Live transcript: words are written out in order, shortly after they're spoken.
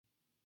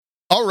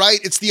All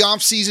right, it's the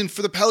offseason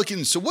for the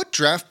Pelicans. So what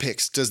draft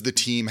picks does the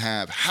team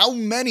have? How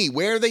many?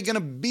 Where are they going to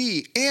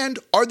be? And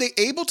are they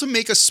able to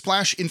make a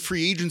splash in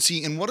free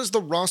agency? And what does the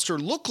roster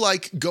look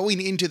like going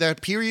into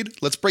that period?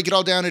 Let's break it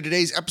all down in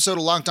today's episode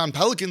of Locked On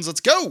Pelicans.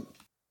 Let's go.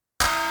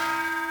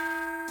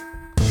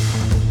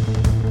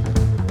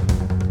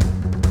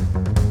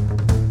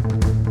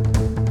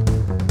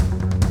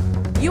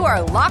 You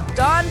are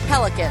Locked On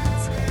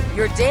Pelicans,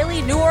 your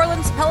daily New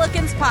Orleans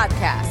Pelicans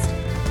podcast.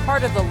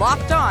 Part of the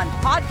Locked On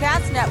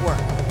Podcast Network,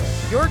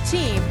 your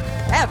team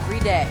every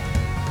day.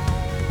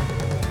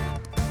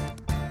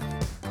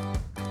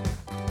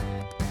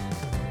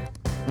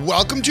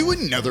 Welcome to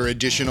another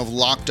edition of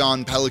Locked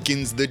On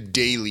Pelicans, the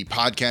daily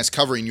podcast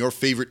covering your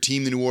favorite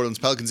team, the New Orleans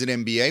Pelicans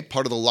and NBA,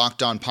 part of the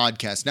Locked On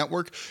Podcast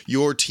Network,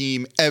 your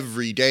team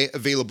every day,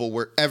 available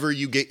wherever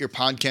you get your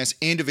podcasts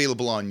and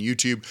available on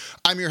YouTube.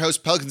 I'm your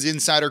host, Pelicans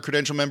Insider,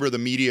 credential member of the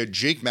media,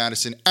 Jake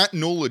Madison, at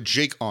NOLA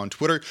Jake on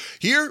Twitter,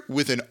 here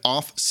with an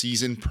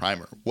off-season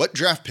primer. What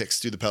draft picks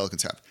do the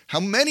Pelicans have?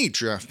 How many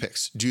draft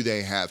picks do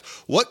they have?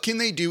 What can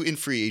they do in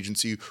free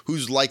agency?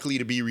 Who's likely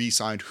to be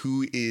re-signed?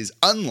 Who is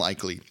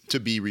unlikely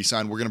to be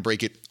re-signed? We're going to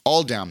break it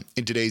all down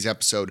in today's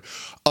episode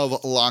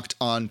of Locked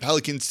On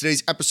Pelicans.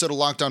 Today's episode of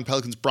Locked On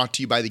Pelicans brought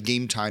to you by the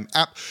Game Time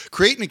app.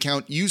 Create an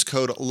account, use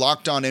code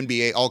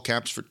LOCKEDONNBA, all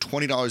caps, for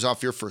 $20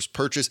 off your first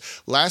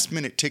purchase. Last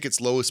minute tickets,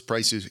 lowest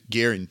prices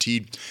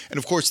guaranteed. And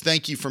of course,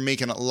 thank you for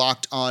making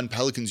Locked On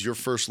Pelicans your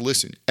first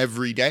listen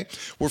every day.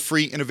 We're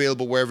free and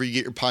available wherever you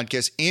get your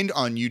podcasts and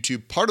on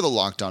YouTube, part of the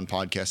Locked On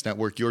Podcast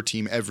Network, your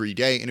team every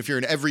day. And if you're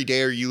an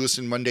everydayer, you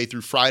listen Monday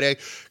through Friday,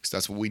 because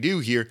that's what we do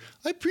here,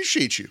 I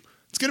appreciate you.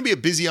 It's going to be a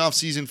busy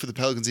offseason for the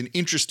Pelicans, an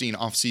interesting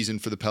offseason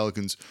for the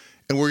Pelicans,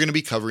 and we're going to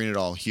be covering it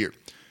all here.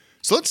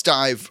 So let's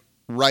dive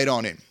right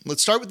on in.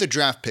 Let's start with the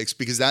draft picks,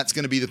 because that's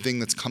going to be the thing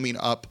that's coming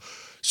up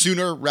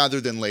sooner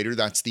rather than later.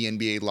 That's the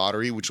NBA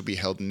lottery, which will be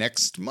held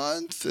next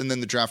month, and then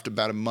the draft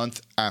about a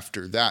month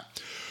after that.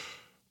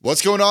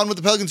 What's going on with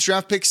the Pelicans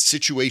draft pick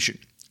situation?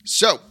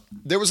 So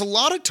there was a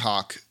lot of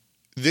talk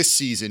this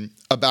season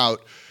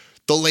about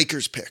the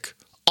Lakers pick,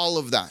 all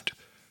of that.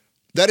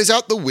 That is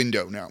out the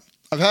window now.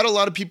 I've had a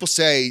lot of people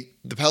say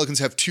the Pelicans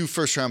have two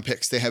first-round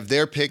picks. They have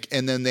their pick,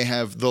 and then they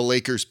have the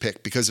Lakers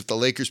pick, because if the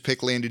Lakers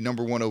pick landed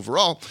number one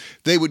overall,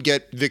 they would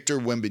get Victor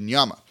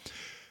Wembanyama.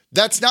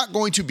 That's not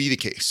going to be the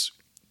case.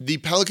 The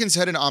Pelicans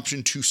had an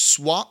option to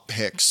swap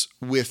picks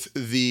with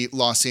the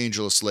Los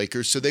Angeles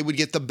Lakers, so they would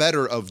get the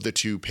better of the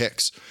two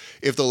picks.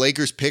 If the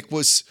Lakers pick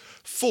was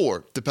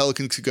 4, the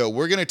Pelicans could go,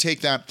 we're going to take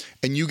that,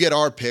 and you get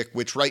our pick,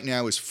 which right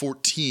now is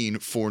 14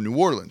 for New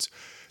Orleans.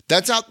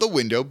 That's out the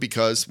window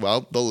because,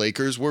 well, the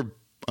Lakers were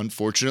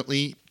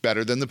unfortunately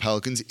better than the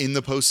Pelicans in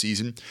the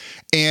postseason,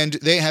 and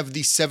they have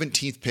the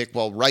 17th pick,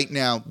 while right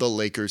now the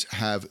Lakers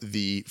have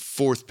the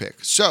 4th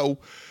pick. So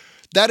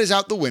that is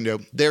out the window.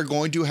 They're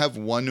going to have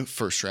one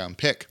first-round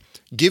pick.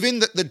 Given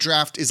that the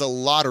draft is a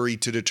lottery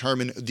to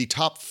determine the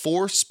top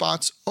 4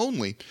 spots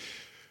only,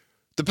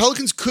 the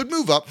Pelicans could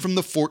move up from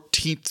the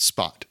 14th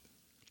spot.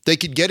 They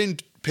could get in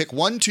pick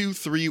 1, 2,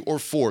 3, or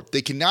 4.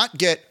 They cannot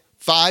get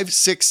 5,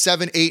 6,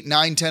 7, 8,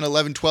 9, 10,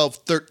 11, 12,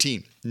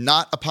 13.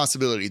 Not a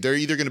possibility. They're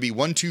either going to be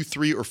 1, 2,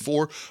 3, or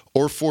 4,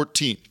 or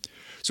 14.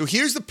 So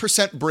here's the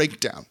percent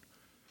breakdown.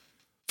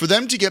 For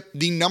them to get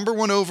the number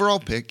 1 overall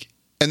pick,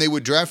 and they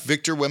would draft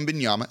Victor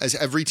Wembanyama, as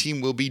every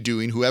team will be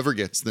doing, whoever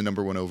gets the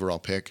number 1 overall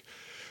pick,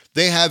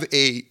 they have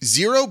a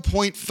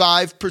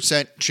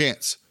 0.5%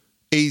 chance.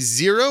 A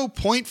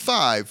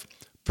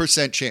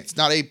 0.5% chance.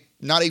 Not a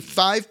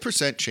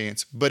 5%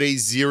 chance, but a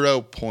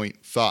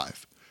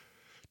 0.5.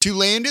 To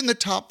land in the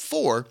top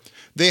 4,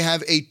 they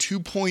have a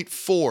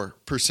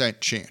 2.4%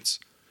 chance.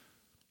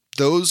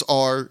 Those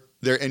are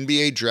their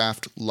NBA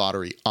draft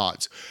lottery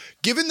odds.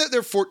 Given that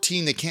they're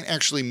 14, they can't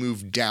actually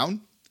move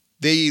down.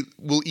 They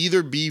will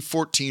either be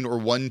 14 or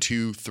 1,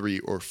 2, 3,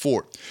 or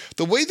 4.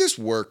 The way this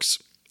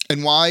works,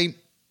 and why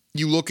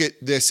you look at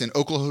this, and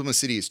Oklahoma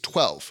City is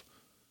 12.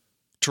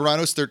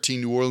 Toronto's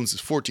 13, New Orleans is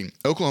 14.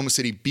 Oklahoma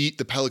City beat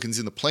the Pelicans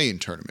in the play-in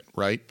tournament,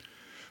 right?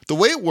 The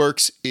way it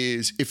works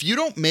is if you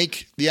don't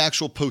make the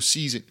actual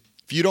postseason,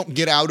 if you don't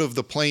get out of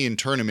the play-in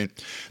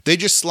tournament, they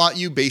just slot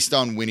you based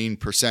on winning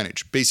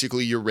percentage,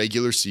 basically your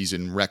regular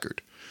season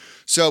record.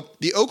 So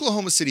the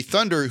Oklahoma City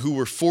Thunder, who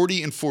were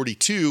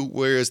 40-42,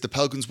 whereas the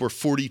Pelicans were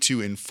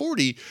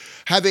 42-40,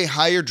 have a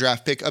higher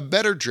draft pick, a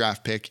better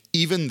draft pick,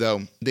 even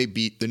though they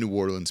beat the New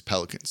Orleans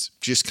Pelicans.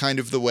 Just kind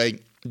of the way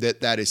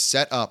that is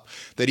set up,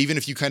 that even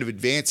if you kind of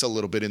advance a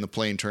little bit in the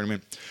play-in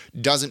tournament,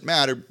 doesn't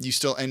matter. You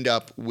still end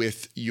up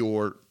with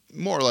your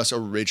more or less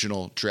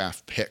original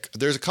draft pick.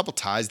 There's a couple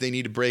ties they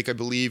need to break, I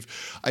believe.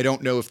 I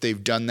don't know if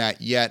they've done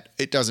that yet.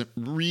 It doesn't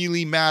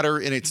really matter,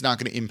 and it's not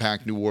going to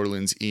impact New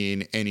Orleans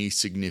in any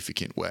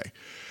significant way.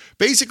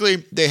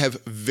 Basically, they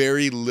have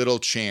very little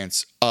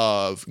chance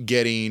of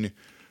getting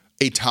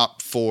a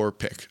top 4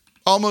 pick.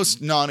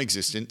 Almost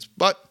non-existent,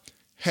 but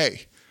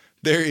hey,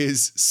 there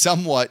is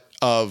somewhat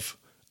of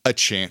a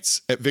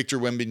chance at Victor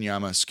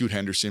Wembanyama, Scoot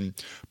Henderson,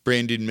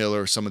 Brandon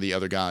Miller, some of the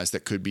other guys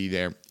that could be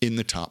there in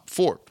the top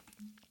 4.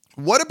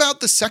 What about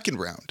the second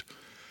round?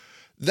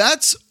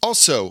 That's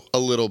also a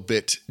little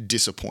bit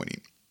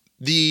disappointing.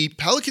 The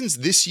Pelicans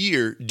this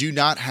year do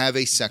not have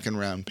a second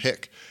round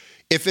pick.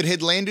 If it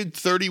had landed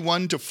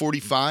 31 to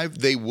 45,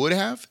 they would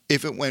have.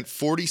 If it went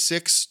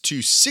 46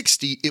 to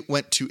 60, it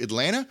went to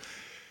Atlanta.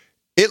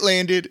 It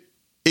landed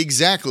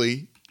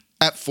exactly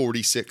at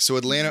 46. So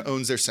Atlanta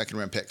owns their second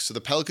round pick. So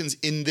the Pelicans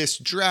in this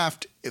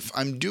draft, if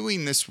I'm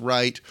doing this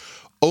right,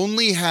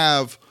 only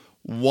have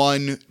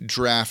one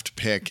draft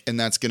pick, and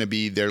that's going to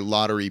be their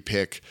lottery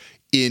pick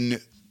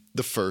in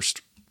the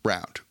first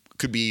round.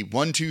 Could be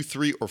 1, 2,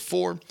 3, or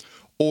 4,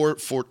 or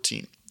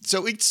 14.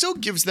 So it still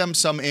gives them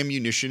some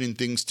ammunition and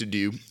things to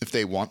do if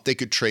they want. They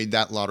could trade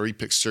that lottery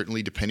pick,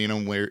 certainly, depending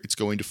on where it's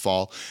going to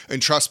fall.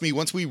 And trust me,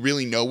 once we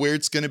really know where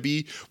it's going to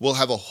be, we'll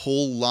have a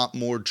whole lot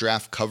more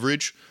draft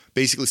coverage,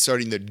 basically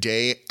starting the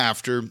day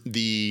after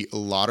the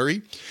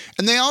lottery.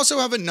 And they also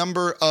have a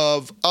number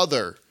of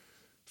other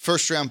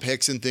first-round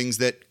picks and things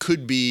that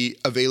could be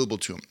available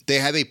to them. They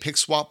have a pick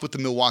swap with the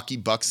Milwaukee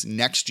Bucks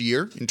next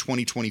year in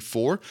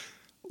 2024.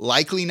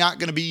 Likely not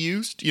going to be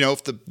used. You know,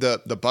 if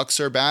the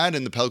Bucks are bad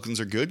and the Pelicans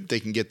are good, they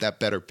can get that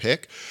better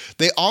pick.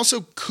 They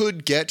also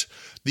could get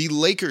the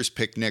Lakers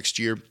pick next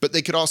year, but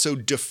they could also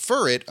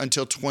defer it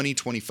until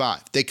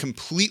 2025. They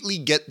completely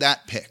get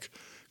that pick.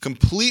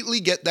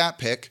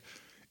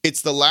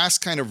 It's the last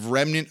kind of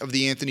remnant of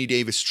the Anthony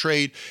Davis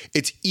trade.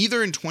 It's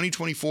either in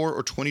 2024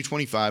 or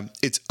 2025.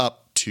 It's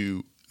up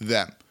to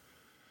them.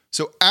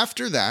 So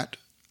after that,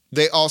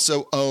 they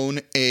also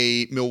own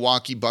a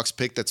Milwaukee Bucks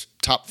pick that's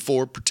top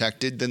 4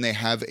 protected. Then they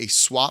have a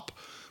swap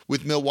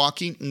with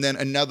Milwaukee and then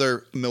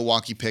another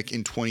Milwaukee pick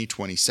in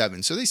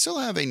 2027. So they still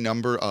have a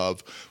number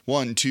of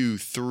 1, 2,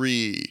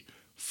 3,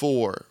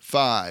 4,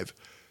 5,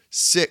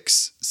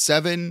 6,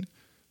 7,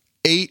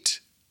 8,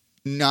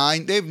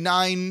 9. They have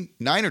 9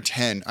 or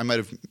 10. I might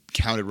have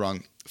counted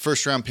wrong.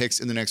 First round picks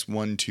in the next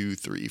 1, 2,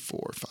 3,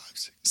 4, 5,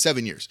 6,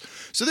 7 years.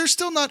 So they're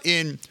still not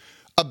in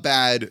a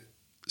bad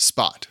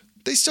spot.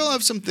 They still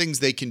have some things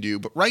they can do,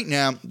 but right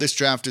now, this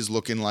draft is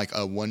looking like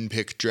a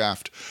one-pick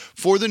draft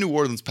for the New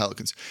Orleans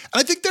Pelicans.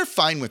 And I think they're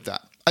fine with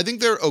that. I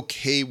think they're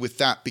okay with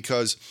that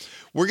because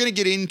we're going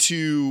to get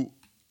into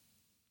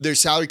their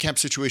salary cap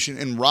situation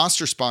and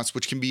roster spots,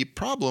 which can be a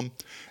problem.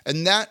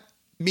 And that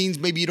means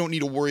maybe you don't need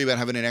to worry about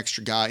having an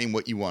extra guy in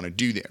what you want to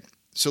do there.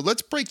 So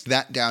let's break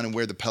that down and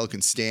where the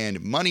Pelicans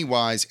stand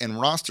money-wise and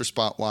roster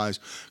spot-wise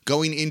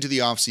going into the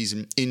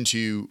offseason,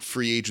 into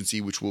free agency,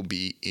 which will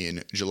be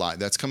in July.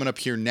 That's coming up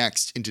here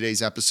next in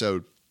today's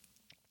episode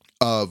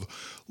of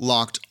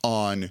Locked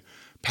On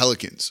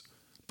Pelicans.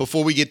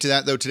 Before we get to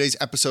that, though, today's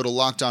episode of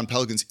Locked On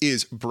Pelicans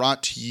is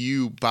brought to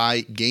you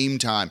by Game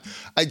Time.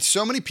 I had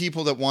so many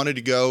people that wanted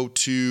to go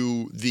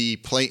to the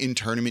play-in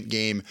tournament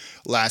game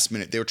last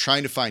minute. They were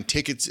trying to find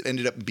tickets. It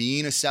ended up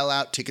being a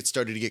sellout. Tickets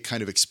started to get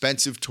kind of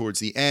expensive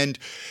towards the end.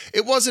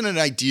 It wasn't an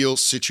ideal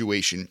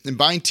situation, and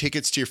buying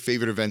tickets to your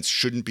favorite events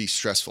shouldn't be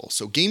stressful.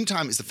 So Game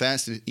Time is the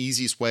fastest and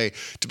easiest way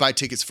to buy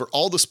tickets for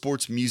all the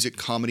sports, music,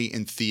 comedy,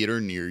 and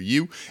theater near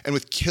you. And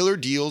with killer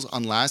deals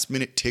on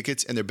last-minute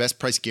tickets and their best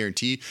price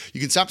guarantee, you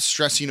can stop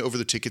stressing over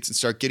the tickets and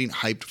start getting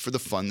hyped for the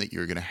fun that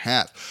you're going to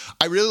have.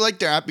 I really like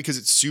their app because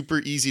it's super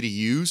easy to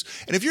use.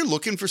 And if you're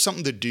looking for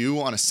something to do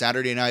on a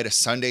Saturday night, a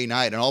Sunday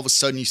night, and all of a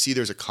sudden you see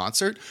there's a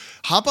concert,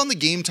 hop on the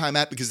Game Time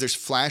app because there's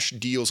flash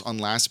deals on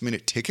last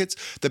minute tickets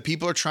that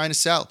people are trying to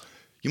sell.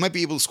 You might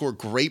be able to score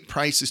great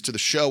prices to the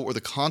show or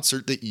the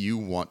concert that you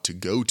want to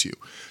go to.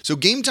 So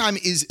Game Time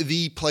is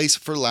the place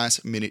for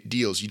last minute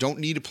deals. You don't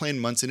need to plan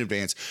months in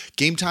advance.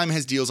 Game Time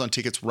has deals on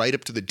tickets right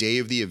up to the day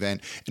of the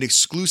event and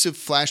exclusive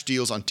flash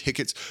deals on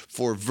tickets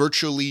for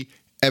virtually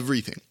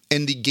everything.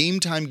 And the Game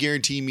Time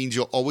guarantee means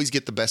you'll always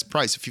get the best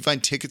price. If you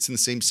find tickets in the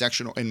same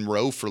section or in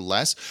row for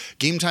less,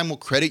 Game Time will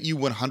credit you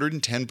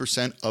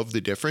 110% of the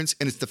difference,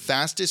 and it's the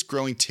fastest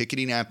growing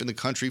ticketing app in the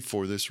country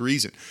for this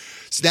reason.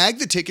 Snag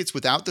the tickets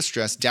without the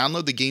stress,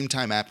 download the Game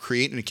Time app,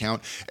 create an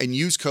account, and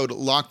use code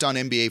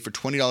LOCKEDONNBA for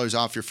 $20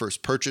 off your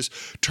first purchase.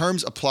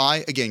 Terms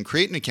apply. Again,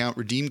 create an account,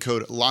 redeem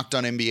code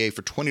LOCKEDONNBA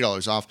for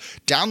 $20 off.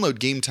 Download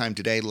Game Time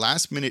today.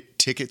 Last minute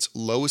tickets,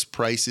 lowest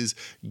prices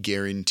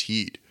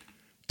guaranteed.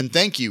 And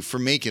thank you for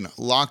making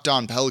Locked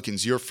On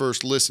Pelicans your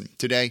first listen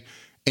today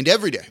and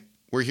every day.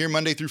 We're here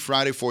Monday through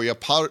Friday for you,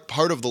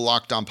 part of the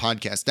Locked On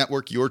Podcast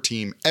Network, your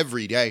team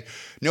every day.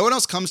 No one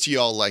else comes to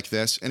y'all like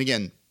this. And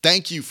again,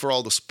 thank you for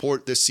all the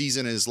support this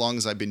season and as long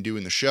as I've been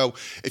doing the show.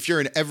 If you're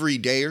an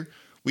everydayer,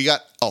 we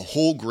got a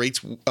whole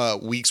great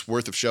week's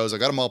worth of shows. I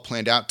got them all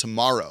planned out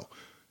tomorrow.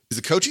 Is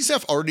the coaching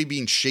staff already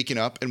being shaken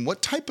up? And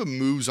what type of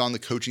moves on the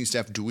coaching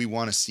staff do we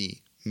want to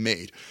see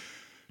made?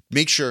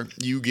 Make sure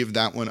you give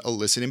that one a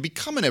listen and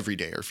become an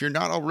everydayer if you're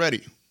not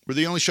already. We're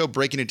the only show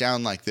breaking it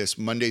down like this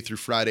Monday through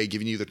Friday,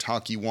 giving you the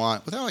talk you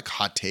want without like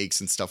hot takes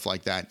and stuff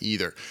like that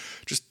either.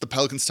 Just the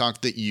Pelicans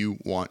talk that you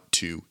want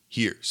to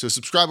hear. So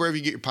subscribe wherever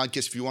you get your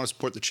podcast. If you want to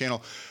support the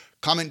channel,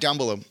 comment down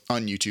below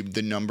on YouTube,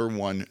 the number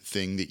one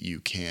thing that you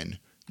can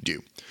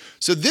do.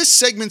 So this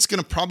segment's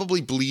going to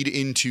probably bleed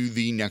into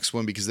the next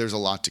one because there's a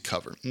lot to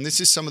cover. And this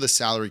is some of the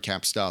salary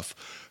cap stuff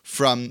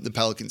from the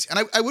Pelicans.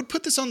 And I would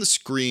put this on the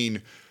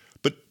screen,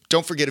 but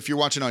don't forget, if you're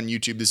watching on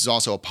YouTube, this is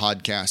also a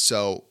podcast,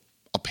 so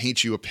I'll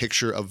paint you a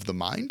picture of the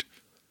mind,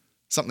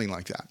 something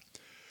like that.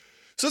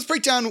 So let's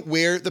break down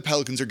where the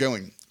Pelicans are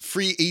going.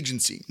 Free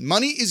agency.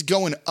 Money is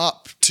going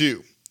up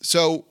too.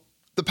 So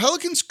the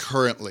Pelicans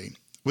currently,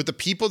 with the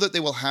people that they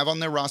will have on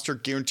their roster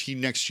guaranteed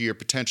next year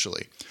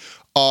potentially,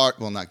 are,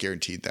 well, not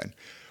guaranteed then.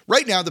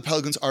 Right now, the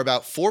Pelicans are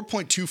about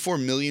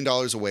 $4.24 million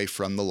away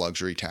from the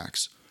luxury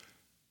tax.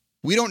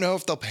 We don't know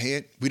if they'll pay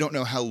it. We don't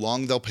know how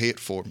long they'll pay it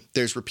for.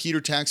 There's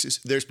repeater taxes,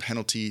 there's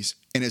penalties,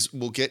 and as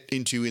we'll get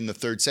into in the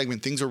third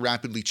segment, things are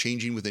rapidly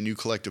changing with a new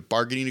collective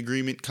bargaining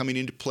agreement coming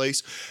into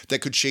place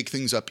that could shake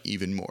things up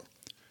even more.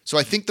 So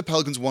I think the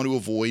Pelicans want to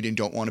avoid and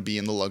don't want to be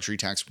in the luxury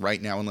tax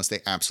right now unless they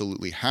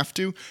absolutely have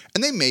to,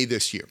 and they may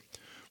this year.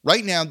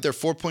 Right now, they're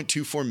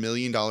 $4.24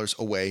 million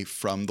away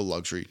from the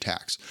luxury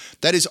tax.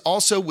 That is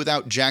also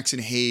without Jackson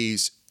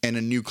Hayes and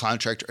a new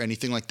contract or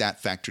anything like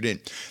that factored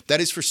in.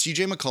 That is for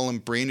CJ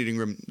McCollum, Brandon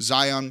Ingram,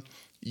 Zion,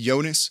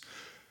 Jonas,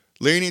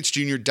 Larry Nance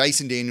Jr.,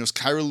 Dyson Daniels,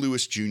 Kyra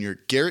Lewis Jr.,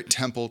 Garrett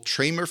Temple,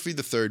 Trey Murphy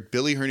III,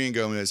 Billy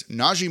Hernangomez,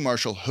 Najee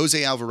Marshall,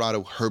 Jose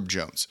Alvarado, Herb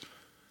Jones.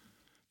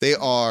 They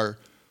are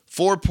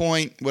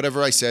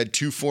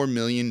 $4.24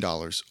 million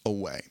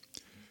away.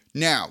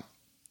 Now,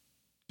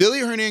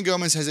 Billy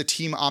Hernangomez has a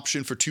team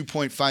option for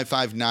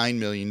 $2.559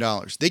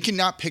 million. They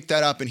cannot pick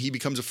that up and he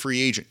becomes a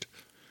free agent.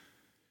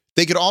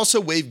 They could also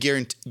waive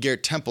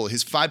Garrett Temple.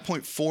 His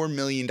 $5.4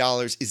 million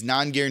is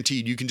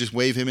non-guaranteed. You can just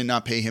waive him and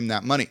not pay him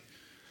that money.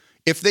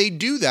 If they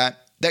do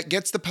that, that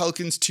gets the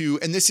Pelicans to,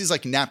 and this is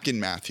like napkin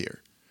math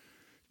here,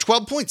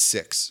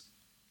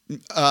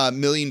 $12.6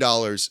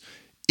 million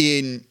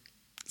in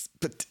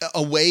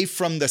away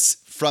from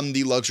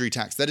the luxury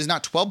tax. That is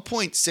not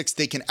 12.6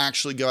 they can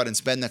actually go out and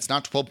spend. That's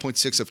not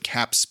 12.6 of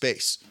cap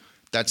space.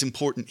 That's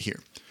important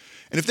here.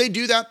 And if they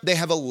do that, they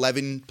have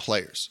 11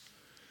 players.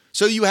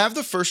 So you have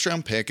the first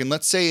round pick, and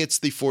let's say it's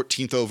the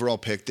 14th overall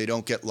pick. They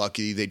don't get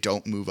lucky. They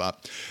don't move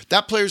up.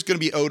 That player is going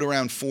to be owed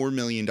around $4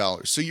 million.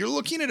 So you're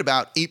looking at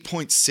about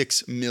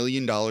 $8.6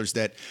 million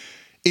that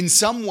in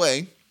some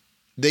way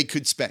they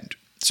could spend.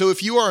 So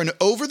if you are an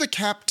over the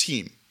cap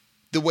team,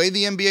 the way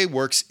the NBA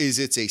works is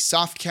it's a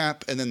soft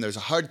cap, and then there's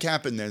a hard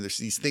cap, and then there's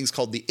these things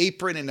called the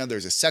apron, and now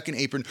there's a second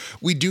apron.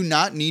 We do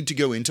not need to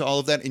go into all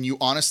of that, and you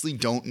honestly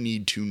don't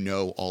need to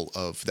know all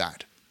of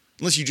that,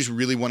 unless you just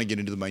really want to get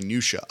into the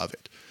minutia of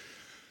it.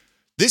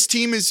 This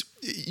team is,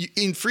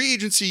 in free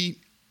agency,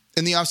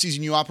 in the offseason,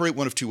 you operate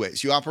one of two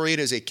ways. You operate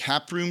as a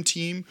cap room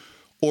team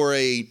or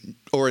an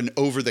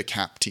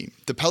over-the-cap team.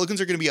 The Pelicans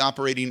are going to be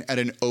operating at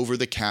an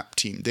over-the-cap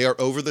team. They are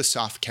over the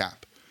soft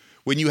cap.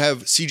 When you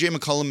have CJ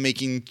McCollum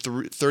making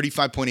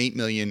 $35.8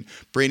 million,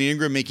 Brandon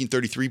Ingram making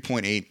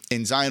 $33.8,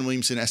 and Zion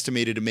Williamson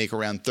estimated to make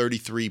around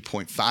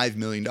 $33.5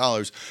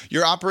 million,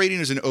 you're operating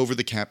as an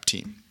over-the-cap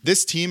team.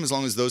 This team, as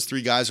long as those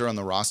three guys are on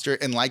the roster,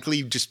 and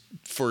likely just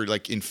for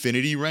like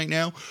infinity right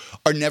now,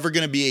 are never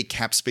going to be a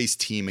cap space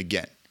team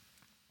again.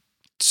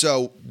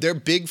 So their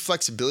big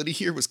flexibility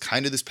here was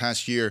kind of this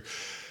past year,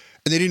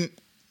 and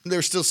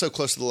they're still so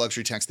close to the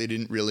luxury tax, they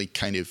didn't really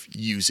kind of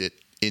use it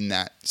in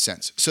that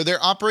sense. So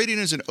they're operating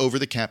as an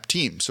over-the-cap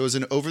team. So as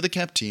an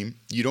over-the-cap team,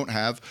 you don't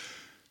have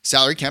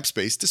salary cap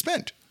space to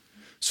spend.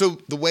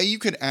 So the way you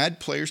could add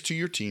players to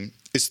your team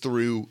is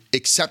through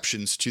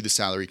exceptions to the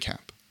salary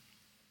cap.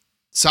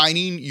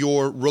 Signing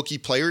your rookie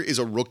player is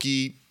a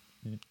rookie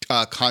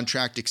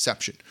contract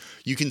exception.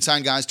 You can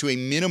sign guys to a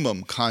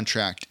minimum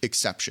contract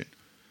exception.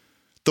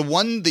 The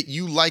one that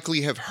you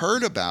likely have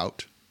heard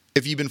about,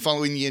 if you've been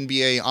following the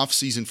NBA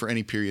offseason for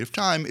any period of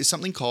time, is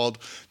something called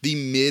the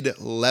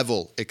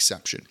mid-level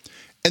exception.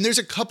 And there's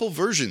a couple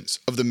versions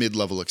of the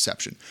mid-level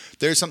exception.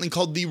 There's something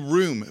called the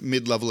room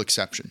mid-level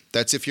exception.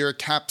 That's if you're a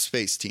cap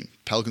space team.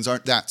 Pelicans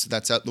aren't that, so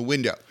that's out the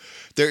window.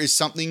 There is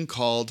something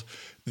called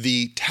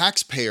the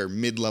taxpayer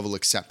mid-level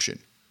exception.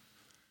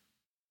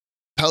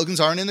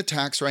 Pelicans aren't in the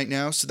tax right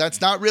now, so that's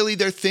not really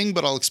their thing,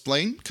 but I'll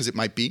explain because it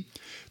might be.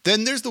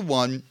 Then there's the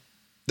one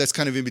that's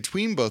kind of in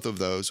between both of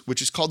those,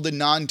 which is called the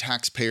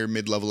non-taxpayer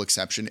mid-level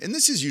exception. And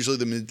this is usually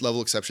the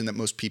mid-level exception that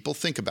most people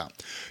think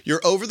about. You're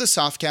over the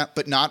soft cap,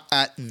 but not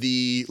at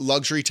the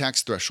luxury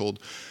tax threshold.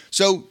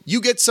 So you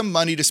get some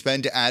money to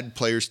spend to add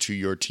players to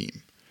your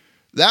team.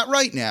 That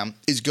right now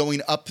is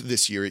going up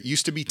this year. It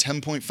used to be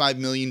 $10.5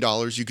 million.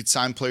 You could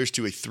sign players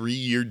to a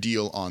 3-year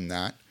deal on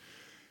that.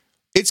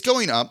 It's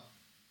going up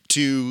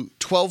to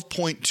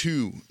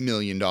 $12.2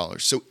 million.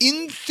 So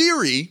in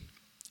theory,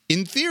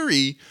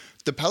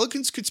 the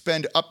Pelicans could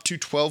spend up to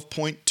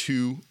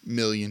 $12.2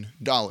 million.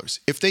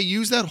 If they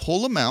use that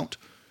whole amount,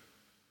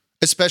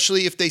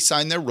 especially if they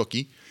sign their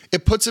rookie,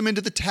 it puts them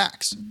into the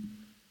tax,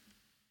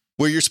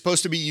 where you're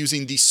supposed to be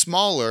using the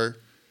smaller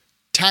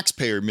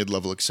taxpayer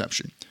mid-level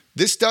exception.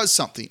 This does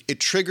something. It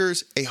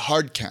triggers a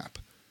hard cap.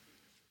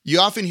 You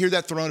often hear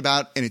that thrown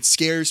about, and it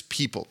scares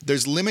people.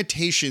 There's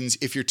limitations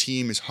if your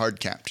team is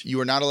hard capped.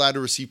 You are not allowed to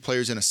receive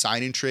players in a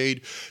sign-in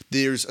trade.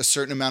 There's a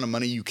certain amount of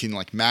money you can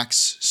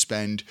max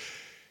spend.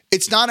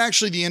 It's not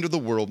actually the end of the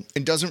world.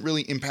 It doesn't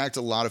really impact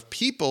a lot of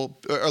people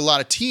or a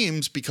lot of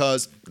teams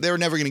because they're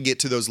never going to get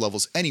to those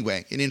levels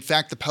anyway. And in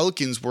fact, the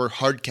Pelicans were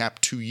hard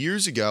capped 2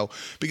 years ago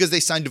because they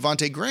signed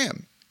Devontae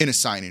Graham in a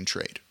sign-in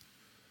trade.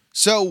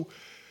 So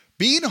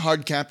being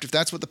hard capped, if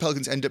that's what the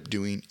Pelicans end up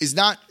doing, is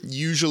not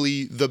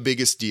usually the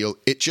biggest deal.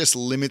 It just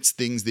limits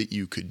things that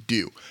you could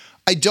do.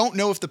 I don't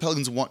know if the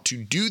Pelicans want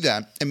to do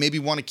that and maybe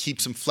want to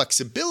keep some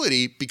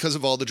flexibility because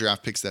of all the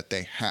draft picks that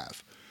they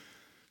have.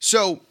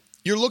 So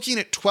you're looking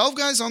at 12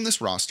 guys on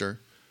this roster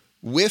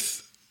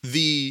with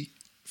the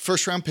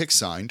first round pick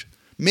signed.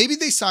 Maybe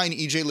they sign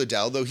EJ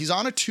Liddell, though he's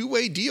on a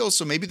 2-way deal,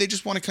 so maybe they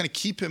just want to kind of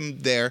keep him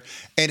there.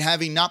 And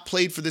having not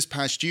played for this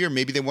past year,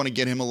 maybe they want to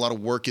get him a lot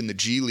of work in the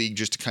G League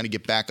just to kind of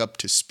get back up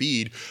to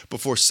speed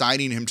before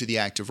signing him to the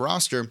active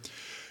roster.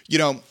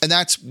 And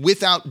that's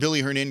without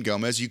Billy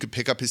Hernangomez. You could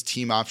pick up his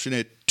team option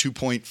at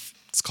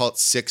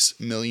 $6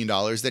 million.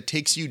 That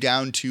takes you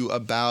down to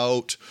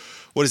about,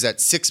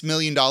 $6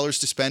 million to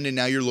spend, and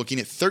now you're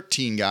looking at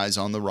 13 guys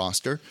on the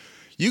roster.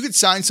 You could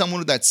sign someone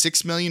with that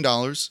 $6 million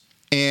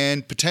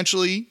and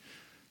potentially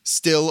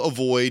still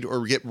avoid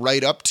or get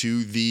right up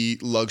to the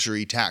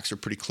luxury tax or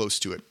pretty close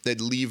to it.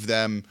 They'd leave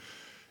them,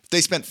 if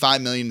they spent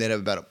 $5 million, they'd have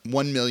about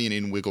 $1 million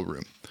in wiggle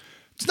room.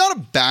 It's not a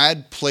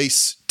bad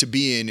place to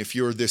be in if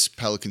you're this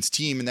Pelicans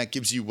team, and that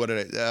gives you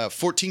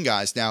 14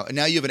 guys now. And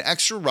now you have an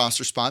extra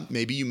roster spot.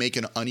 Maybe you make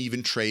an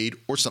uneven trade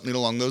or something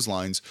along those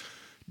lines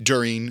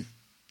during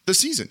the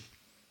season.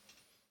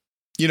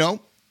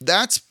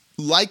 That's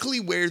likely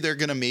where they're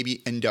going to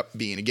maybe end up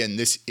being. Again,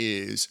 this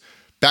is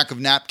back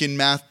of napkin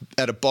math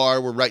at a bar.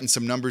 We're writing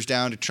some numbers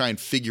down to try and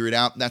figure it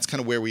out. That's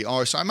kind of where we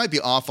are. So I might be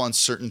off on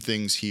certain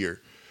things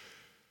here,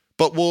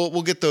 but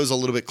we'll get those a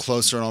little bit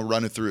closer, and I'll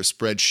run it through a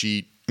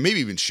spreadsheet, maybe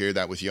even share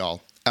that with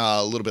y'all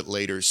a little bit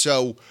later.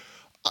 So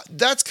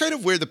that's kind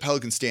of where the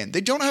Pelicans stand.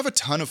 They don't have a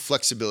ton of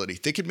flexibility.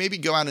 They could maybe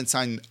go out and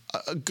sign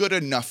a good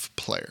enough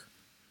player.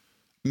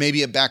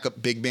 Maybe a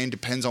backup big man,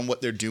 depends on what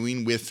they're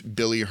doing with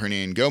Billy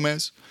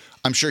Hernangomez.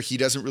 I'm sure he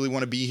doesn't really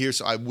want to be here,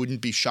 so I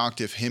wouldn't be shocked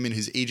if him and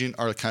his agent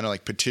are kind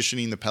of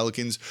petitioning the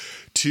Pelicans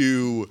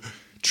to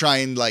try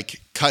and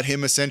cut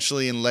him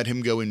essentially and let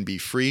him go and be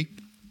free.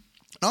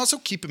 And also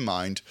keep in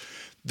mind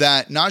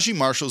that Najee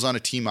Marshall's on a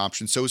team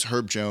option, so is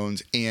Herb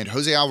Jones, and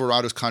Jose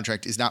Alvarado's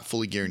contract is not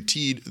fully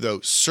guaranteed, though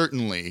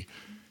certainly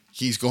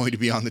he's going to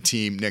be on the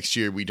team next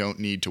year. We don't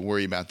need to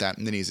worry about that,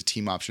 and then he has a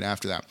team option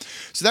after that.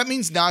 So that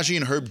means Najee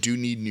and Herb do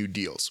need new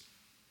deals.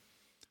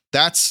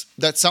 That's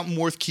something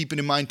worth keeping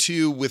in mind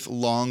too with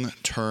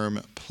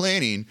long-term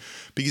planning,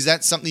 because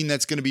that's something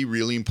that's going to be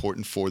really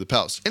important for the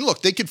Pels. And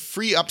look, they could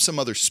free up some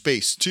other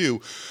space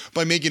too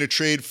by making a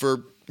trade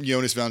for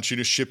Jonas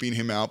Valanciunas, shipping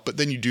him out, but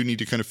then you do need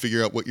to kind of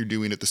figure out what you're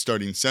doing at the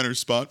starting center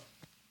spot.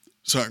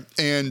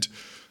 And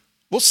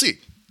we'll see.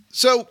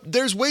 So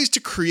there's ways to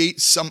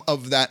create some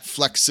of that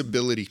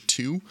flexibility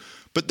too,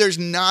 but there's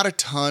not a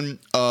ton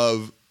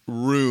of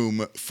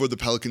room for the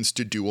Pelicans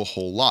to do a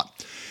whole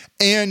lot.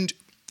 And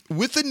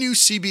with the new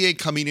CBA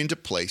coming into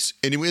place,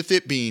 and with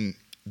it being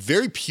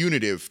very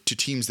punitive to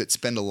teams that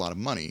spend a lot of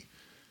money,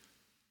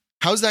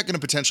 how's that going to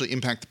potentially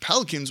impact the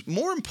Pelicans?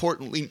 More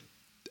importantly,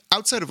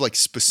 outside of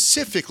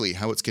specifically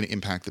how it's going to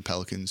impact the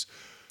Pelicans,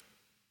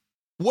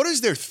 what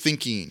is their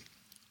thinking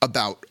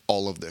about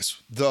all of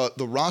this? The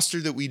roster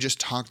that we just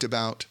talked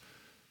about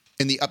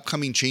and the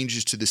upcoming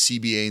changes to the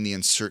CBA and the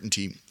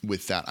uncertainty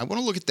with that. I want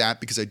to look at that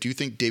because I do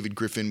think David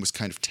Griffin was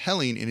kind of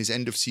telling in his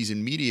end of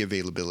season media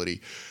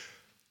availability.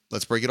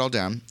 Let's break it all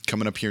down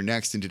coming up here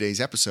next in today's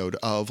episode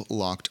of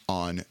Locked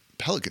On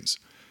Pelicans.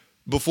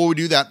 Before we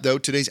do that, though,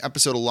 today's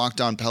episode of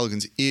Locked On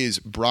Pelicans is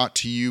brought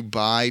to you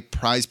by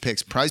Prize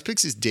Picks. Prize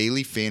Picks is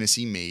daily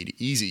fantasy made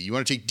easy. You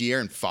want to take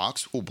De'Aaron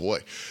Fox? Oh boy,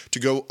 to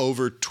go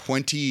over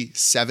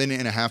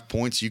 27.5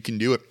 points, you can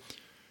do it.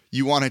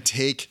 You want to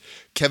take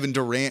Kevin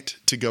Durant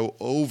to go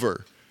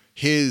over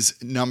his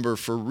number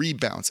for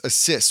rebounds,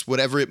 assists,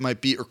 whatever it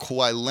might be, or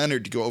Kawhi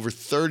Leonard to go over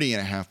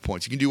 30.5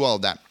 points. You can do all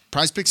of that.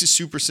 Prize Picks is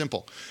super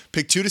simple.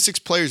 Pick 2 to 6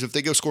 players. If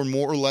they go score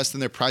more or less than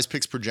their Prize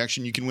Picks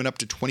projection, you can win up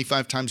to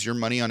 25 times your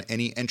money on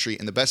any entry.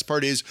 And the best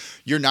part is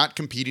you're not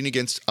competing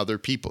against other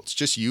people. It's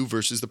just you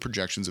versus the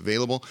projections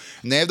available.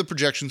 And they have the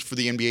projections for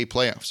the NBA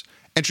playoffs.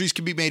 Entries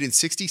can be made in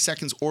 60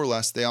 seconds or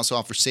less. They also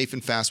offer safe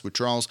and fast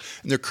withdrawals,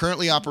 and they're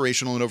currently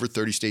operational in over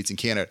 30 states and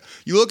Canada.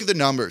 You look at the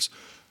numbers.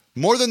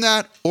 More than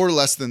that or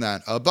less than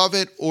that, above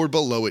it or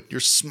below it.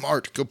 You're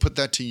smart. Go put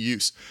that to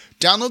use.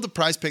 Download the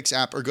Prize Picks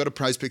app or go to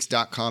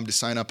prizepicks.com to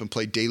sign up and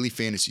play daily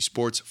fantasy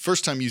sports.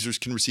 First-time users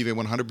can receive a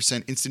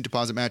 100% instant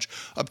deposit match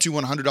up to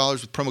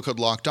 $100 with promo code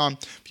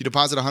LOCKEDON. If you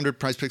deposit $100,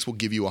 Prize Picks will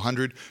give you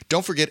 $100.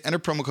 Don't forget, enter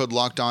promo code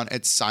LOCKEDON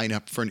at sign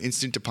up for an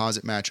instant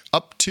deposit match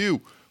up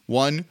to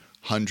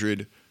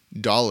 $100.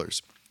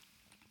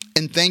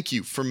 And thank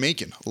you for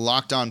making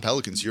Locked On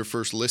Pelicans your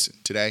first listen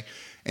today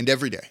and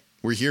every day.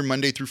 We're here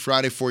Monday through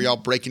Friday for y'all,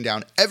 breaking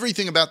down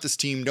everything about this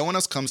team. No one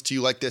else comes to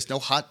you like this. No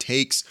hot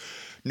takes.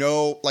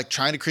 No,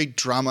 trying to create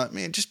drama.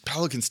 Man, just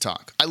Pelicans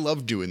talk. I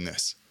love doing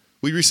this.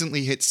 We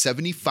recently hit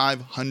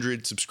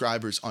 7,500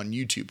 subscribers on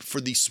YouTube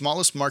for the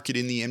smallest market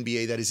in the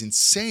NBA. That is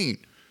insane.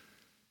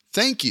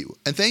 Thank you.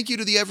 And thank you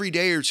to the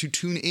everydayers who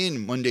tune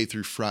in Monday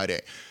through Friday.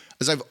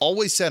 As I've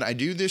always said, I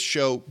do this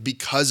show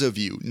because of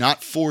you,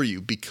 not for you,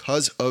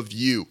 because of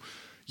you.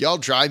 Y'all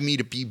drive me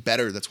to be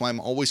better. That's why I'm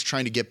always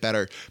trying to get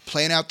better.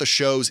 Plan out the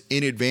shows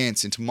in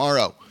advance. And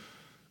tomorrow,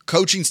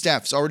 coaching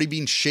staff's already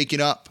being shaken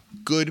up.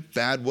 Good,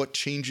 bad, what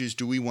changes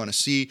do we want to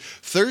see?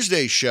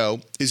 Thursday's show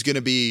is going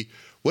to be,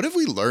 what have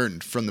we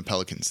learned from the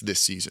Pelicans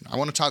this season? I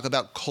want to talk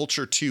about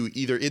culture too,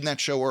 either in that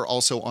show or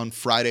also on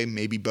Friday,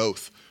 maybe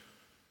both.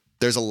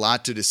 There's a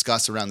lot to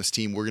discuss around this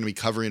team. We're going to be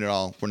covering it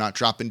all. We're not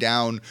dropping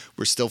down.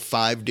 We're still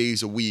 5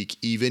 days a week,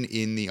 even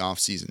in the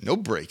offseason. No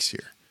breaks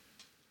here.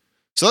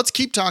 So let's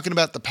keep talking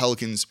about the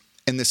Pelicans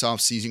and this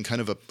offseason,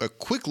 kind of a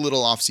quick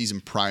little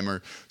offseason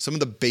primer, some of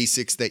the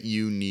basics that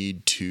you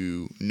need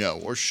to know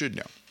or should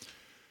know.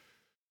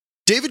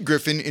 David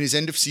Griffin, in his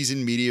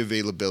end-of-season media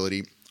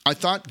availability, I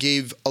thought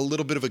gave a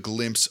little bit of a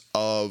glimpse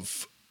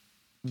of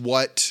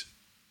what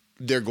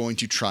they're going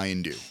to try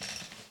and do.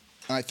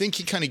 I think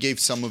he kind of gave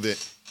some of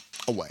it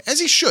away, as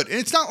he should. And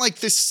it's not like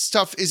this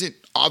stuff isn't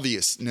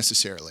obvious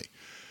necessarily.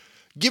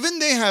 Given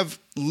they have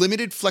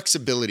limited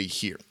flexibility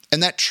here,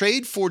 and that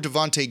trade for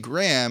Devontae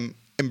Graham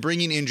and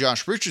bringing in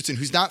Josh Richardson,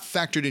 who's not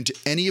factored into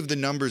any of the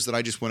numbers that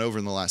I just went over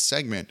in the last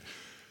segment,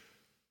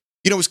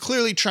 was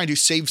clearly trying to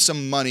save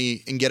some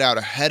money and get out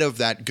ahead of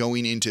that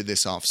going into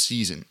this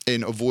offseason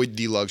and avoid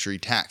the luxury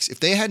tax. If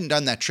they hadn't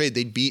done that trade,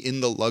 they'd be in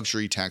the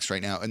luxury tax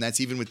right now, and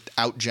that's even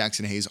without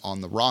Jackson Hayes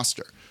on the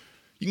roster.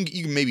 You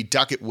can maybe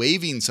duck it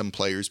waiving some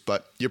players,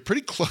 but you're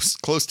pretty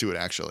close to it,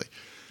 actually.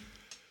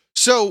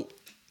 So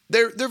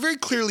they're very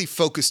clearly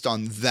focused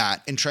on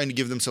that and trying to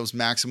give themselves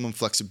maximum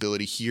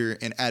flexibility here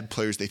and add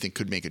players they think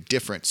could make a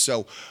difference.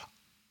 So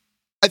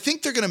I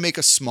think they're going to make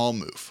a small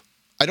move.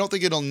 I don't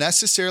think it'll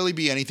necessarily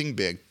be anything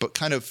big, but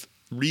kind of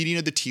reading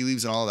of the tea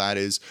leaves and all that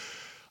is,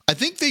 I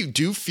think they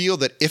do feel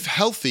that if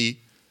healthy,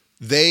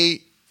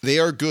 they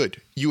are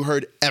good. You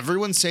heard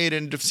everyone say it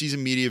end of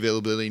season media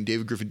availability, and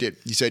David Griffin did.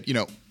 He said,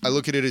 I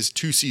look at it as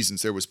 2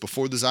 seasons. There was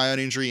before the Zion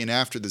injury and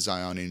after the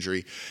Zion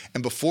injury.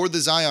 And before the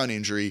Zion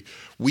injury,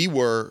 we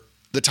were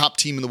the top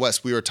team in the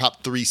West. We were a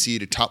top 3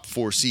 seed, a top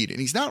 4 seed. And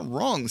he's not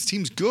wrong. This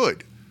team's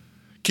good.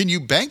 Can you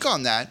bank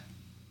on that?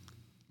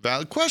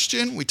 Valid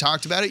question. We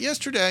talked about it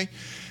yesterday.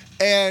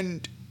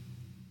 And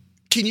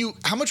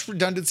how much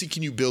redundancy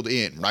can you build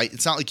in, right?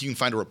 It's not like you can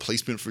find a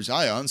replacement for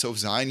Zion. So if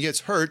Zion gets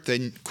hurt,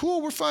 then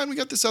cool, we're fine. We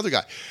got this other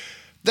guy.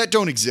 That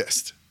don't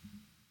exist.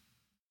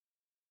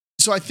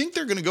 So I think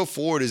they're going to go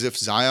forward as if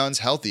Zion's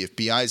healthy, if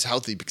BI is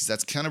healthy, because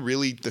that's kind of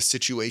really the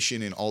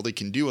situation and all they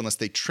can do unless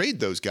they trade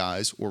those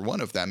guys or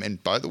one of them.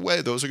 And by the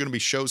way, those are going to be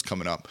shows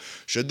coming up.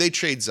 Should they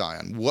trade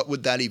Zion? What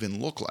would that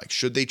even look like?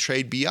 Should they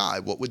trade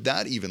BI? What would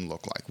that even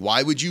look like?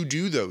 Why would you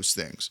do those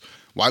things?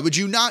 Why would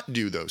you not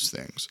do those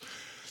things?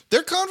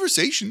 They're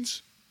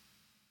conversations.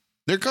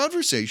 I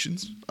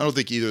don't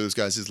think either of those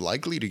guys is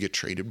likely to get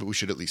traded, but we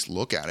should at least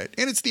look at it.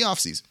 And it's the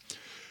offseason.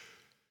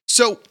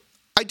 So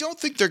I don't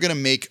think they're going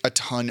to make a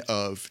ton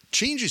of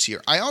changes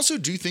here. I also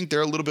do think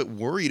they're a little bit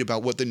worried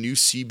about what the new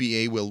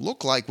CBA will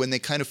look like when they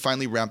kind of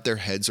finally wrap their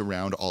heads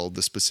around all of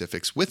the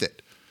specifics with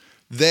it.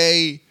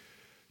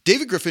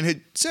 David Griffin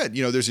had said,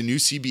 there's a new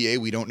CBA.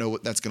 We don't know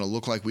what that's going to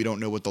look like. We don't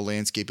know what the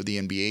landscape of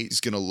the NBA is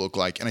going to look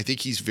like. And I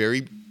think he's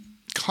very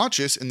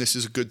conscious, and this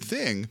is a good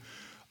thing,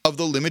 of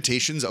the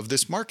limitations of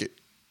this market,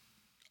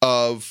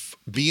 of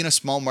being a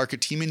small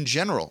market team in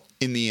general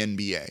in the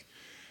NBA.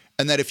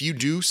 And that if you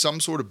do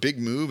some sort of big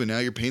move and now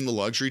you're paying the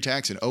luxury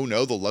tax and, oh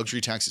no, the luxury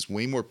tax is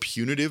way more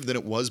punitive than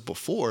it was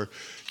before,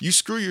 you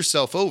screw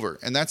yourself over.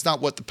 And that's not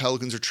what the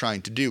Pelicans are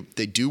trying to do.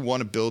 They do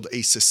want to build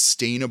a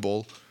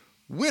sustainable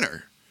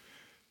winner.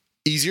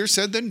 Easier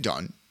said than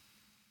done.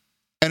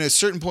 And at a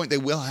certain point, they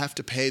will have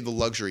to pay the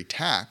luxury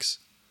tax.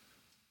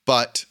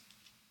 But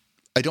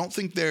I don't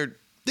think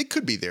they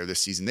could be there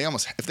this season.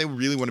 If they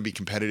really want to be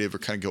competitive or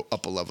kind of go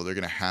up a level, they're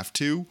going to have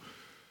to.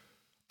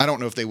 I don't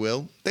know if they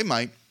will. They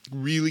might.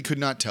 Really could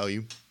not tell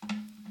you.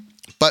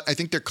 But I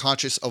think they're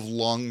conscious of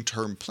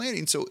long-term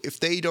planning. So if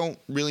they don't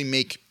really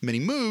make many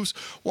moves,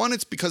 one,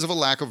 it's because of a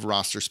lack of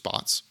roster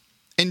spots.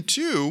 And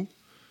two,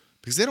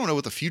 because they don't know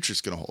what the future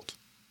is going to hold.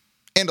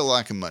 And a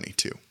lack of money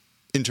too,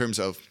 in terms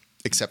of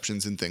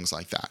exceptions and things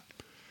like that.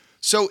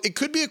 So it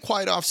could be a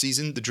quiet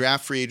offseason. The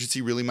draft free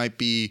agency really might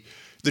be...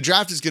 The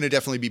draft is going to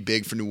definitely be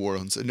big for New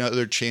Orleans.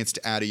 Another chance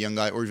to add a young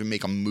guy or even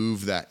make a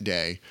move that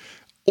day.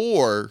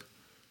 Or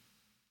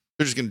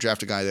they're just going to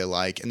draft a guy they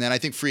like. And then I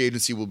think free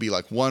agency will be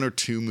like 1 or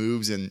 2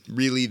 moves, and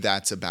really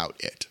that's about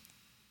it.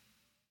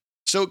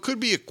 So it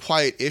could be a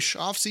quiet-ish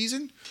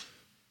offseason,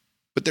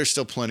 but there's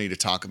still plenty to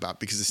talk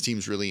about because this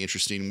team's really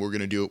interesting. We're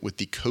going to do it with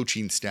the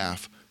coaching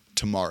staff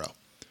tomorrow.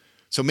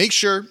 So make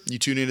sure you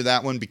tune into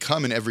that one.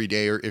 Become an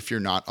everydayer if you're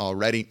not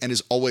already. And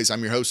as always,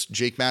 I'm your host,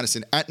 Jake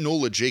Madison, at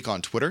NOLA Jake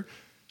on Twitter.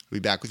 We'll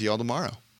be back with you all tomorrow.